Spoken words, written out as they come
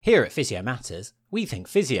Here at Physio Matters, we think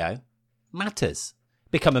physio matters.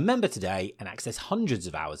 Become a member today and access hundreds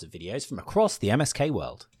of hours of videos from across the MSK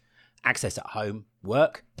world. Access at home,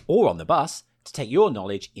 work, or on the bus to take your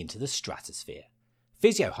knowledge into the stratosphere.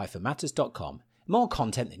 Physio-matters.com. More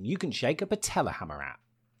content than you can shake a patella hammer at.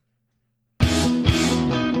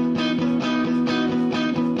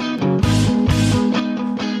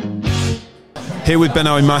 Here with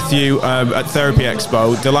Benoy and Mathew at Therapy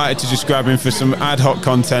Expo. Delighted to just grab him for some ad hoc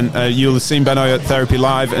content. You'll have seen Benoy at Therapy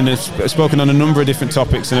Live and has spoken on a number of different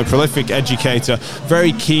topics, and a prolific educator,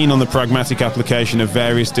 very keen on the pragmatic application of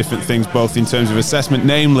various different things, both in terms of assessment,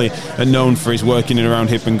 namely known for his work in and around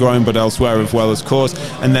hip and groin, but elsewhere as well, as course.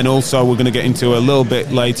 And then also we're going to get into a little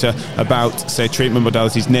bit later about, say, treatment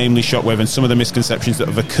modalities, namely Shockwave, and some of the misconceptions that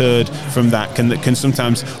have occurred from that can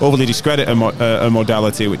sometimes overly discredit a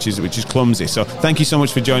modality, which is clumsy. So thank you so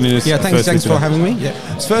much for joining us. Yeah, thanks for having me.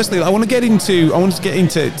 Yeah. So firstly, I want to get into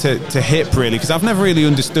hip, really, because I've never really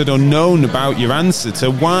understood or known about your answer to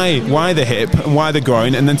why the hip and why the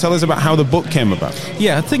groin, and then tell us about how the book came about.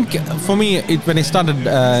 Yeah, I think for me, when I started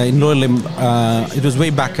in lower limb, it was way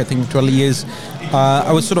back, I think 12 years.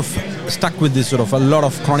 I was sort of stuck with this sort of a lot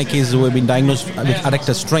of chronic cases who have been diagnosed with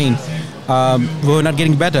adductor strain. We were not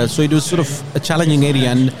getting better, so it was sort of a challenging area,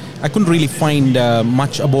 and I couldn't really find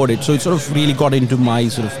much about it. So it sort of really got into my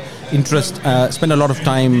sort of interest. Spent a lot of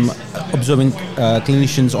time observing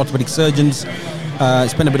clinicians, orthopedic surgeons.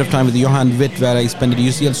 Spent a bit of time with Johan Witt, where I spent at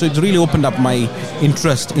UCL. So it's really opened up my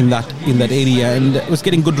interest in that area, and it was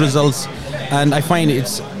getting good results. And I find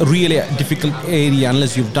it's really a difficult area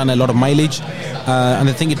unless you've done a lot of mileage. And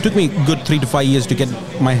I think it took me a good 3 to 5 years to get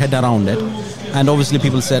my head around it. And obviously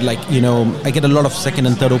people said, like, I get a lot of second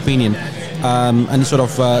and third opinion. And sort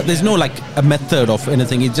of, there's no like a method of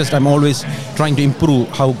anything. It's just I'm always trying to improve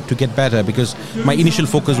how to get better, because my initial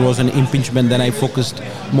focus was on impingement. Then I focused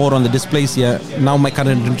more on the dysplasia. Now my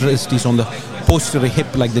current interest is on the posterior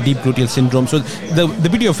hip, like the deep gluteal syndrome. So the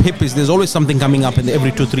beauty of hip is there's always something coming up in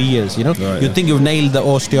every 2-3 years. Right, you think you've nailed the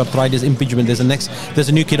osteoarthritis, impingement. There's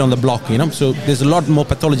a new kid on the block. So there's a lot more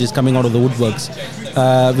pathologies coming out of the woodworks,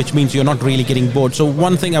 which means you're not really getting bored. So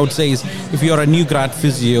one thing I would say is, if you're a new grad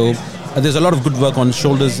physio, there's a lot of good work on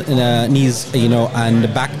shoulders, knees,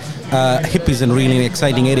 and back. Hip is a really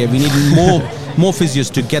exciting area. We need more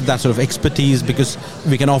physios to get that sort of expertise, because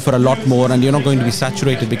we can offer a lot more, and you're not going to be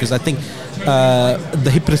saturated, because I think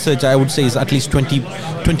the hip research, I would say, is at least 20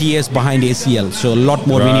 years behind ACL. So a lot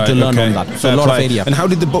more we need to learn on that. So Fair a lot play. of area. And how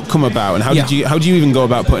did the book come about? And how did you even go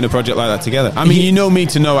about putting a project like that together? I mean, you know me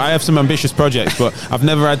to know I have some ambitious projects, but I've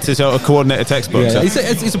never had to sort of coordinate a textbook. Yeah. So.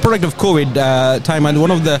 It's a product of COVID time, and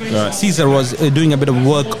one of the Caesar was doing a bit of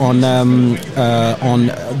work on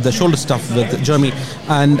the shoulder stuff with Jeremy,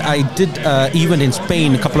 and I did event in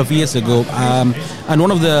Spain a couple of years ago, and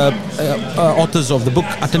one of the authors of the book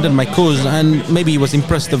attended my course, and maybe he was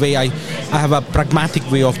impressed the way I have a pragmatic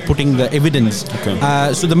way of putting the evidence.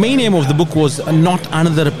 Okay. So the main aim of the book was not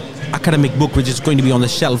another academic book which is going to be on the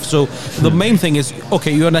shelf. So the main thing is,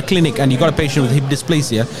 okay, you're in a clinic and you got a patient with hip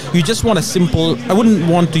dysplasia. You just want a simple, I wouldn't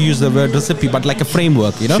want to use the word recipe, but like a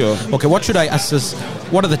framework, Sure. Okay, what should I assess?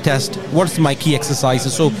 What are the tests? What's my key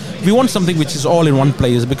exercises? So we want something which is all in one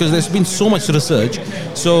place, because there's been so much research.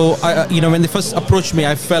 So when they first approached me,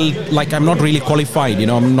 I felt like I'm not really qualified.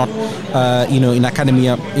 I'm not in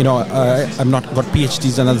academia. I'm not got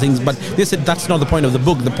PhDs and other things. But they said that's not the point of the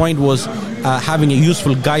book. The point was having a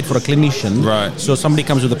useful guide for a clinician. Right. So somebody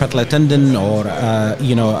comes with a patellar tendon or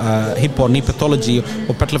hip or knee pathology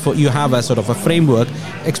or patellar, you have a sort of a framework,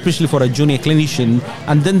 especially for a junior clinician,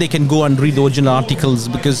 and then they can go and read the original articles,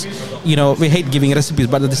 because we hate giving recipes,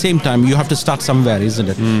 but at the same time you have to start somewhere, isn't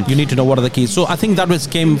it? You need to know what are the keys. So I think that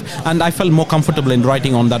came, and I felt more comfortable in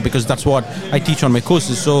writing on that, because that's what I teach on my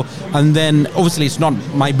courses. So, and then obviously it's not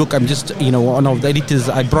my book. I'm just one of the editors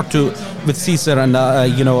I brought with Caesar, and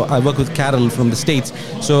I work with Carol from the States.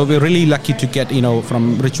 So we're really lucky to get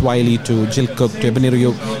from Rich Wiley to Jill Cook to Ebony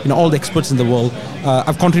Rio, all the experts in the world.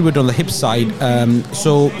 I've contributed on the hip side.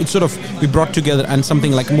 So it's sort of, we brought together and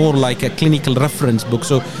something like more like a clinical reference book.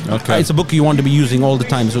 So it's a book you want to be using all the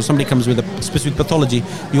time. So somebody comes with a specific pathology,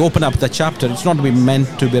 you open up the chapter. It's not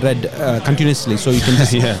meant to be read continuously. So you can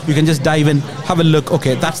just you can just dive in, have a look.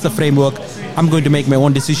 Okay, that's the framework. I'm going to make my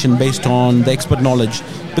own decision based on the expert knowledge.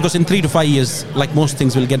 because in 3 to 5 years, like most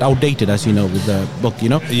things, will get outdated, as you know, with the book.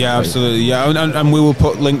 Yeah, absolutely. Yeah, and we will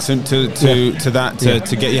put links into that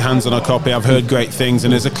to get your hands on a copy. I've heard great things,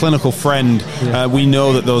 and as a clinical friend, we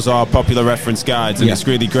know that those are popular reference guides, and it's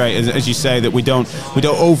really great, as you say, that we don't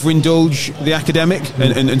overindulge the academic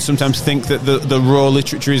and sometimes think that the raw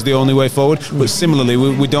literature is the only way forward. But similarly,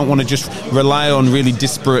 we don't want to just rely on really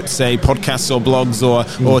disparate, say, podcasts or blogs or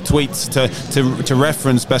tweets to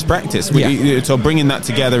reference best practice. So bringing that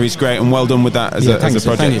together is great, and well done with that as a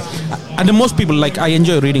project. Thank you. And the most people, like, I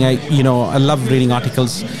enjoy reading. I love reading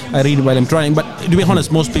articles. I read while I'm training. But to be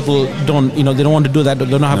honest, most people don't. They don't want to do that. They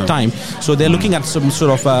don't have time. So they're looking at some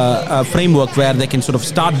sort of a framework where they can sort of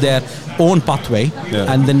start their own pathway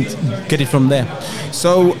and then get it from there.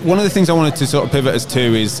 So one of the things I wanted to sort of pivot us to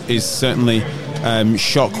is certainly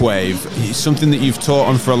Shockwave. It's something that you've taught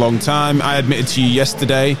on for a long time. I admitted to you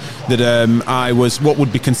yesterday that I was what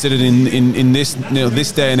would be considered in this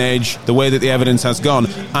this day and age, the way that the evidence has gone,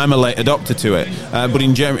 I'm a late adopter to it. But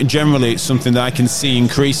generally, it's something that I can see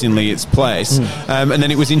increasingly its place. And then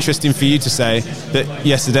it was interesting for you to say that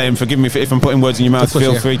yesterday, and forgive me if I'm putting words in your mouth,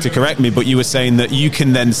 feel free to correct me, but you were saying that you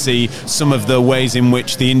can then see some of the ways in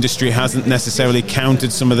which the industry hasn't necessarily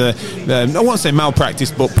countered some of the, I won't say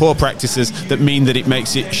malpractice, but poor practices that mean that it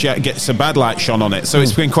makes it gets a bad light shone on it. So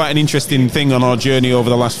it's been quite an interesting thing on our journey over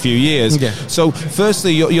the last few years. So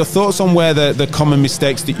firstly, your thoughts on where the common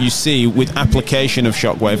mistakes that you see with application of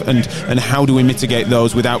Shockwave, and how do we mitigate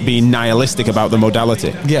those without being nihilistic about the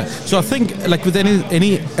modality? So I think, like with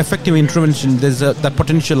any effective intervention, there's that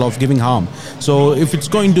potential of giving harm. So if it's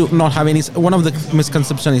going to not have any, one of the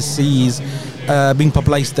misconceptions I see is being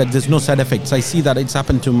popularized that there's no side effects. I see that it's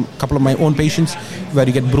happened to a couple of my own patients where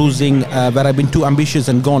you get bruising, where I've been too ambitious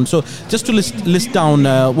and gone. So just to list down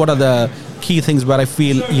what are the key things where I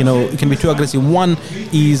feel it can be too aggressive. One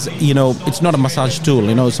is it's not a massage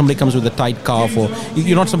tool. Somebody comes with a tight calf, or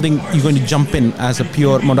you're not something you're going to jump in as a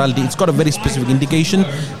pure modality. It's got a very specific indication,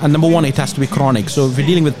 and number one, it has to be chronic. So if you're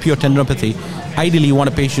dealing with pure tendinopathy, ideally you want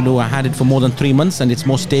a patient who had it for more than 3 months and it's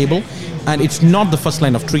more stable, and it's not the first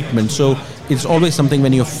line of treatment. So it's always something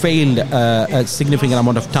when you've failed a significant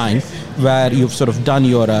amount of time, where you've sort of done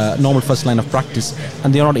your normal first line of practice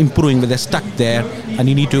and they're not improving, but they're stuck there, and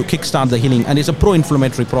you need to kickstart the healing. And it's a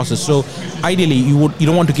pro-inflammatory process. So ideally you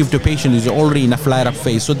don't want to give to a patient who's already in a flare-up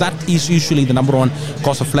phase. So that is usually the number one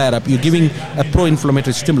cause of flare-up. You're giving a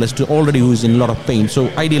pro-inflammatory stimulus to already who's in a lot of pain. So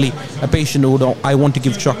ideally a patient who I want to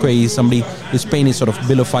give Shockwave is somebody whose pain is sort of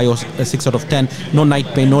below 5 or 6 out of 10, no night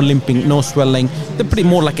pain, no limping, no swelling. They're pretty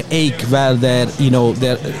more like an ache where they're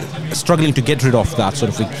struggling to get rid of that sort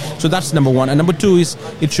of thing. So that's number one. And number two is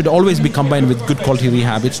it should always be combined with good quality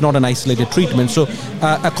rehab. It's not an isolated treatment. So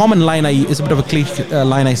a common line is a bit of a cliche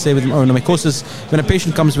line I say with my courses. When a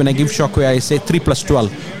patient comes, when I give Shockwave, I say 3 plus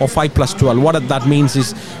 12 or 5 plus 12. What that means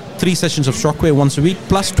is 3 sessions of Shockwave once a week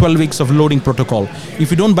plus 12 weeks of loading protocol.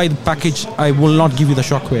 If you don't buy the package, I will not give you the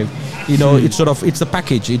Shockwave. It's the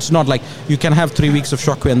package. It's not like you can have 3 weeks of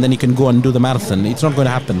Shockwave and then you can go and do the marathon. It's not going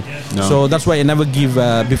to happen. No. So that's why I never give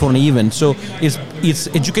before an event. So it's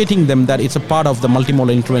educating them that it's a part of the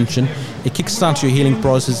multimodal intervention. It kickstarts your healing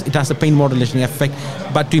process. It has a pain modulation effect.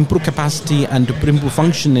 But to improve capacity and to improve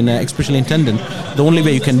function especially in tendon, the only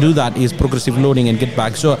way you can do that is progressive loading and get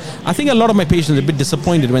back. So I think a lot of my patients are a bit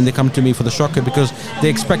disappointed when they come to me for the Shockwave because they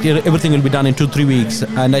expect everything will be done in 2-3 weeks.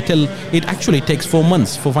 And I tell it actually takes 4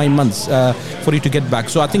 months, 5 months for you to get back.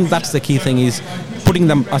 So I think that's the key thing, is putting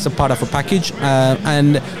them as a part of a package,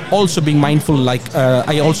 and also being mindful, like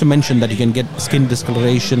I also mentioned that you can get skin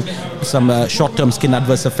discoloration, some short-term skin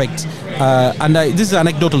adverse effects, and this is an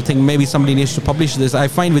anecdotal thing, maybe somebody needs to publish this. I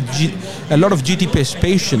find with a lot of GTPS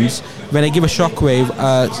patients, when I give a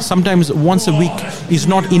Shockwave, sometimes once a week is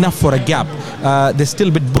not enough for a gap. They're still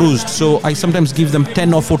a bit bruised, so I sometimes give them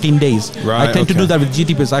 10 or 14 days. Right, I tend to do that with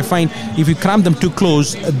GTPS. I find if you cramp them too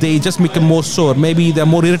close, they just become more sore. Maybe they're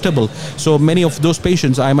more irritable. So many of those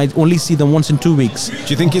patients, I might only see them once in 2 weeks. Do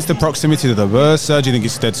you think it's the proximity to the bursa? Do you think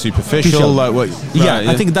it's dead superficial? Like what?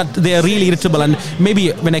 I think that they are really irritable, and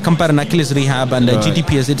maybe when I compare an Achilles rehab and a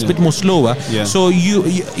GTPS, it's a bit more slower. Yeah. So you,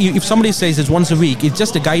 if somebody says it's once a week, it's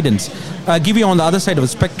just a guidance. Give you on the other side of the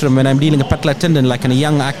spectrum, when I'm dealing a patellar tendon, like in a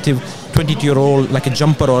young, active 22-year-old, like a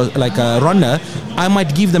jumper or like a runner, I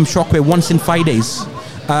might give them Shockwave once in 5 days.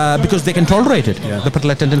 because they can tolerate it. Yeah. The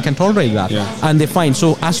patella tendon can tolerate that, and they're fine.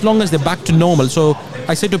 So as long as they're back to normal, so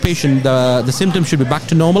I say to a patient, the symptoms should be back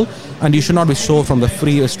to normal, and you should not be sore from the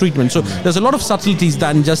previous treatment. So there's a lot of subtleties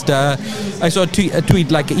than just. I saw a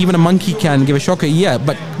tweet like even a monkey can give a shockwave,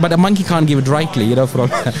 but a monkey can't give it rightly,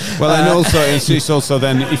 Well, and also it's also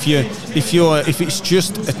then if it's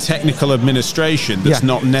just a technical administration that's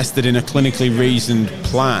not nested in a clinically reasoned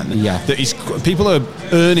plan, that is people are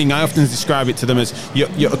earning. I often describe it to them as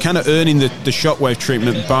you're kind of earning the shockwave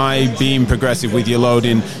treatment by being progressive with your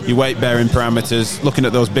loading, your weight bearing parameters, looking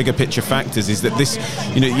at those bigger picture factors. Is that this,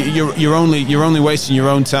 you're only wasting your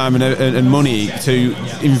own time and money to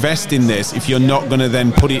invest in this if you're not going to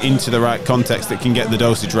then put it into the right context that can get the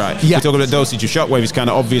dosage right. We talk about dosage of shockwave is kind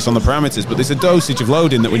of obvious on the parameters, but there's a dosage of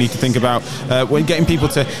loading that we need to think about when getting people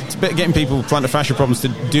with plantar fascia problems to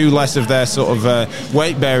do less of their sort of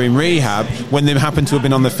weight bearing rehab when they happen to have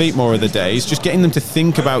been on their feet more of the days. Just getting them to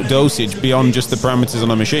think about dosage beyond just the parameters on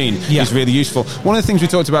a machine is really useful. One of the things we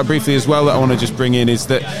talked about briefly as well that I want to just bring in is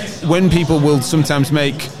that when people will sometimes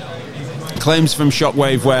make claims from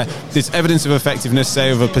Shockwave where there's evidence of effectiveness, say,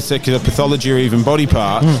 of a particular pathology or even body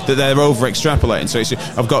part, that they're over-extrapolating. So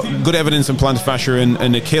I've got good evidence on plantar fascia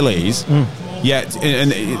and Achilles, yet,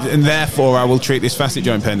 and therefore I will treat this facet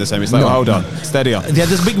joint pain the same. It's like, hold on, steady on. Yeah,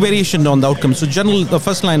 there's big variation on the outcome. So generally, the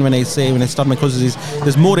first line when I start my courses is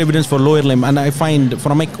there's more evidence for lower limb, and I find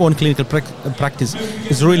from my own clinical practice,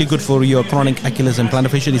 it's really good for your chronic Achilles and plantar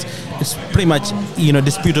fascia. It's pretty much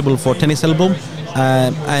disputable for tennis elbow.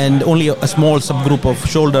 And only a small subgroup of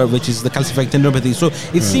shoulder, which is the calcified tendinopathy. So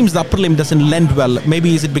it seems the upper limb doesn't lend well.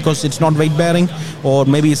 Maybe is it because it's not weight bearing, or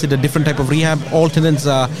maybe is it a different type of rehab? All tendons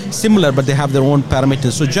are similar, but they have their own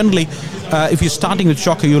parameters. So generally, if you're starting with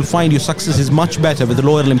shocker, you'll find your success is much better with the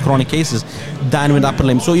lower limb chronic cases than with upper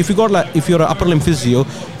limb. So if you're an upper limb physio,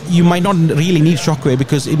 you might not really need shockwave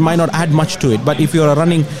because it might not add much to it. But if you're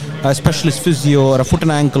running a specialist physio or a foot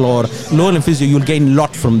and ankle or lower limb physio, you'll gain a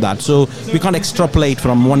lot from that. So we can't extrapolate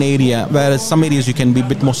from one area, whereas some areas you can be a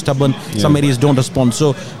bit more stubborn, some areas don't respond.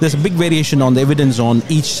 So there's a big variation on the evidence on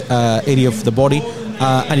each area of the body.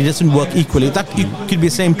 And it doesn't work equally. That it could be the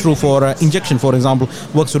same true for injection, for example,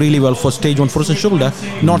 works really well for stage 1 frozen shoulder,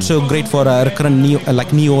 not so great for a recurrent knee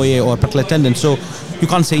OA or patellar tendon. So you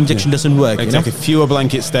can't say injection doesn't work. Exactly. Fewer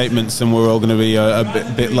blanket statements, and we're all going to be a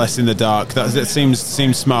bit less in the dark. That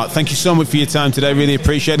seems smart. Thank you so much for your time today. Really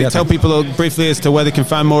appreciate it. Tell people briefly as to where they can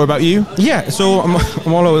find more about you. Yeah, so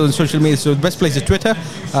I'm all over social media. So the best place is Twitter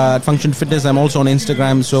at Function Fitness. I'm also on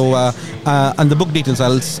Instagram. So and the book details,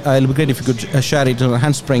 it'll be great if you could share it on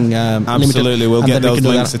Handspring. Absolutely, Limited, we'll get those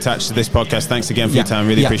links attached to this podcast. Thanks again for your time.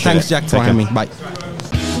 Really appreciate thanks, it. Jack, for having me. Bye.